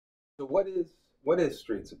So what is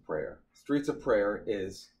Streets of Prayer? Streets of Prayer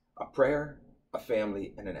is a prayer, a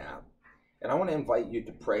family, and an app. And I want to invite you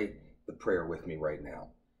to pray the prayer with me right now.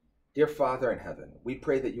 Dear Father in heaven, we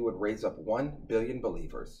pray that you would raise up 1 billion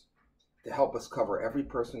believers to help us cover every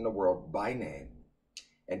person in the world by name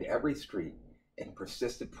and every street in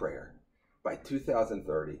persistent prayer by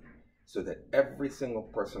 2030, so that every single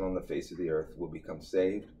person on the face of the earth will become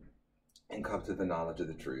saved and come to the knowledge of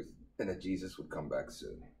the truth, and that Jesus would come back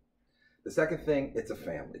soon. The second thing, it's a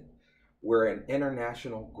family. We're an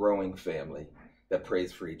international growing family that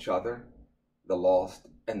prays for each other, the lost,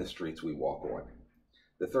 and the streets we walk on.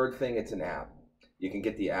 The third thing, it's an app. You can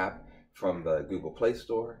get the app from the Google Play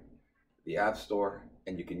Store, the App Store,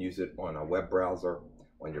 and you can use it on a web browser,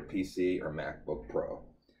 on your PC or MacBook Pro.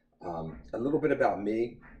 A little bit about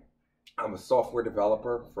me. I'm a software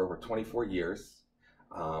developer for over 24 years.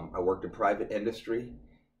 I worked in private industry,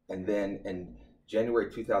 and then in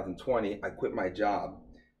January 2020, I quit my job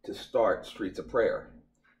to start Streets of Prayer.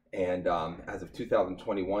 And as of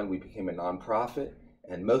 2021, we became a nonprofit,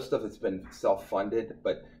 and most of it's been self-funded,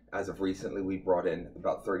 but as of recently, we brought in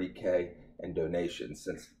about 30K in donations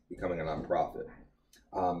since becoming a nonprofit.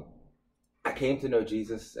 I came to know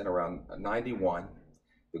Jesus in around 91.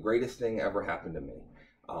 The greatest thing ever happened to me.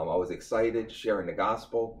 I was excited sharing the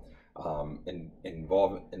gospel,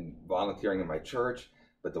 involved in volunteering in my church,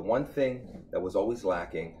 but the one thing that was always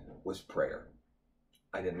lacking was prayer.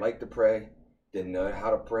 I didn't like to pray, didn't know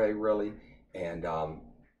how to pray really, and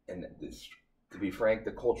to be frank,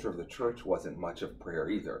 the culture of the church wasn't much of prayer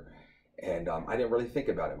either, and I didn't really think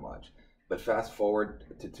about it much. But fast forward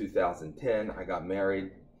to 2010, I got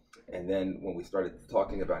married, and then when we started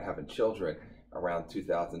talking about having children around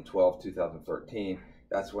 2012, 2013,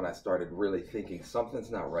 that's when I started really thinking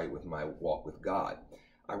something's not right with my walk with God.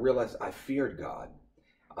 I realized I feared God,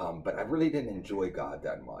 but I really didn't enjoy God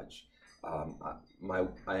that much.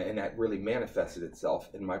 And that really manifested itself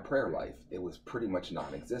in my prayer life. It was pretty much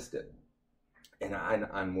non-existent.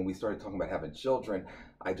 And when we started talking about having children,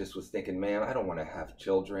 I just was thinking, man, I don't want to have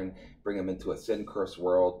children, bring them into a sin-cursed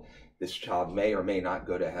world. This child may or may not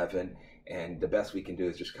go to heaven, and the best we can do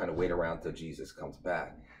is just kind of wait around till Jesus comes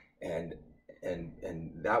back. And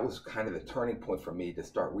that was kind of the turning point for me to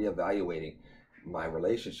start reevaluating my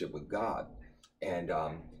relationship with God. And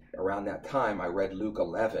around that time, I read Luke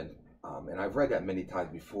 11, and I've read that many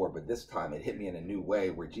times before, but this time it hit me in a new way,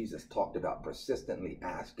 where Jesus talked about persistently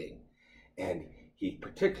asking. And he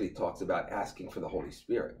particularly talks about asking for the Holy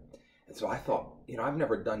Spirit. And so I thought, I've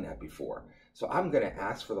never done that before. So I'm going to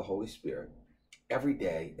ask for the Holy Spirit every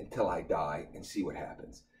day until I die and see what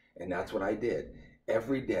happens. And that's what I did.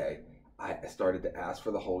 Every day I started to ask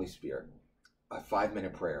for the Holy Spirit. A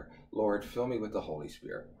 5-minute prayer. Lord, fill me with the Holy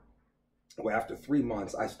Spirit. Well, after 3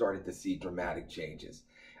 months, I started to see dramatic changes.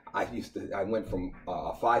 I went from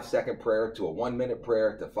a 5-second prayer to a 1-minute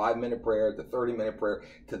prayer to 5-minute prayer to 30-minute prayer,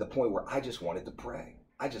 to the point where I just wanted to pray.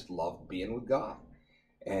 I just loved being with God.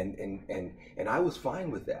 And I was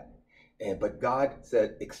fine with that. But God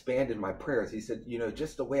said, expanded my prayers. He said,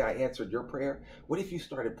 just the way I answered your prayer, what if you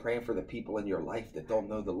started praying for the people in your life that don't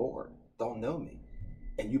know the Lord, don't know me?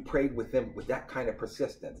 And you prayed with them with that kind of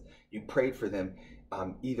persistence. You prayed for them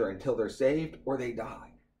either until they're saved or they die.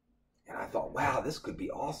 And I thought, wow, this could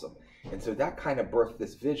be awesome. And so that kind of birthed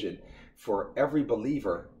this vision for every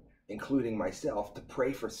believer, including myself, to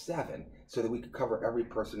pray for 7 so that we could cover every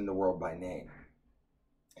person in the world by name.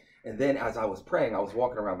 And then as I was praying, I was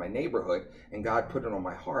walking around my neighborhood, and God put it on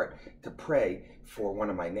my heart to pray for one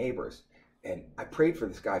of my neighbors. And I prayed for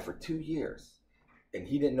this guy for 2 years. And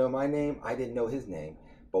he didn't know my name, I didn't know his name.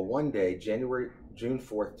 But one day, June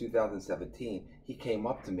 4th, 2017, he came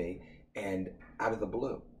up to me and out of the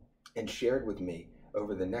blue and shared with me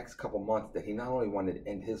over the next couple months that he not only wanted to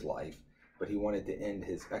end his life, but he wanted to end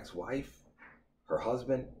his ex-wife, her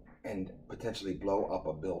husband, and potentially blow up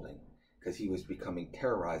a building, because he was becoming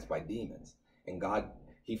terrorized by demons. And God,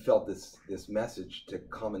 he felt this message to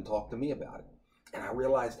come and talk to me about it. And I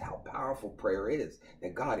realized how powerful prayer is,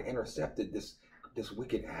 that God intercepted this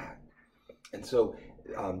wicked act. And so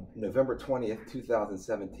November 20th,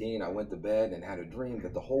 2017, I went to bed and had a dream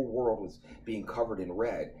that the whole world was being covered in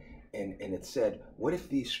red. And it said, what if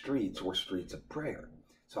these streets were streets of prayer?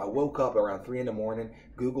 So I woke up around 3 in the morning,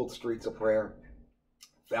 Googled Streets of Prayer,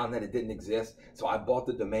 found that it didn't exist. So I bought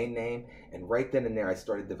the domain name, and right then and there I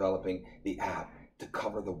started developing the app to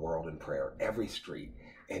cover the world in prayer, every street.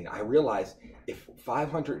 And I realized if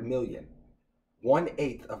 500 million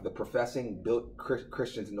 1/8 of the professing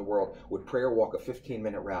Christians in the world would prayer walk a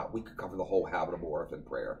 15-minute route. We could cover the whole habitable earth in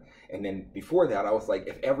prayer. And then before that, I was like,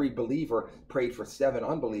 if every believer prayed for 7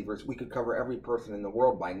 unbelievers, we could cover every person in the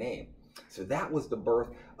world by name. So that was the birth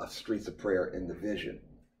of Streets of Prayer in the vision.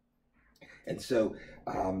 And so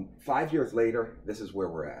 5 years later, this is where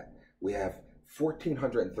we're at. We have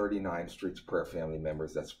 1,439 Streets of Prayer family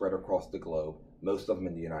members that spread across the globe, most of them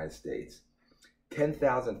in the United States.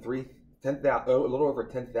 10,000, a little over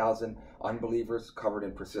 10,000 unbelievers covered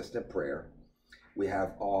in persistent prayer. We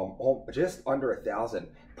have just under 1,000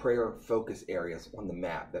 prayer focus areas on the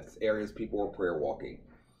map. That's areas people are prayer walking.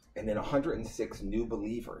 And then 106 new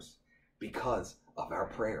believers because of our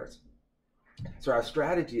prayers. So our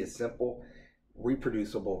strategy is simple,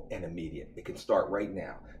 reproducible, and immediate. It can start right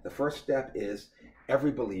now. The first step is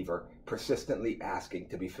every believer persistently asking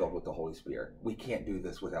to be filled with the Holy Spirit. We can't do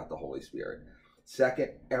this without the Holy Spirit.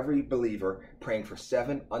 Second, every believer praying for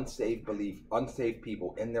 7 unsaved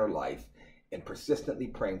people in their life and persistently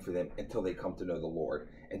praying for them until they come to know the Lord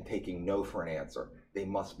and taking no for an answer. They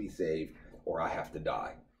must be saved or I have to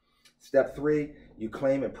die. Step 3, you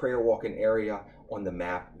claim a prayer walking area on the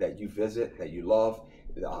map that you visit, that you love,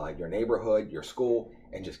 your neighborhood, your school,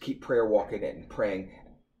 and just keep prayer walking it and praying.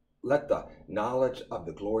 Let the knowledge of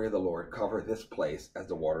the glory of the Lord cover this place as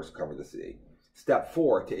the waters cover the sea. Step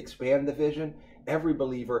 4, to expand the vision, every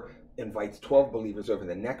believer invites 12 believers over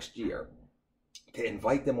the next year to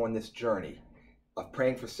invite them on this journey of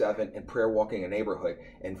praying for 7 and prayer walking a neighborhood.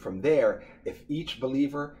 And from there, if each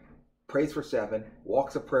believer prays for 7,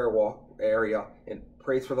 walks a prayer walk area, and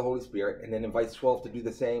prays for the Holy Spirit, and then invites 12 to do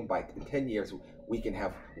the same, by 10 years, we can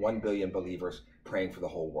have 1 billion believers praying for the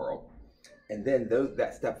whole world. And then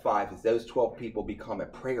that step 5 is those 12 people become a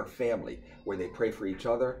prayer family where they pray for each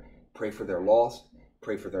other, pray for their lost,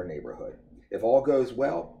 pray for their neighborhood. If all goes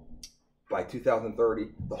well, by 2030,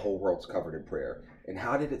 the whole world's covered in prayer. And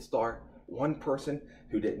how did it start? One person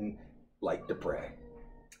who didn't like to pray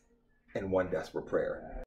and one desperate prayer.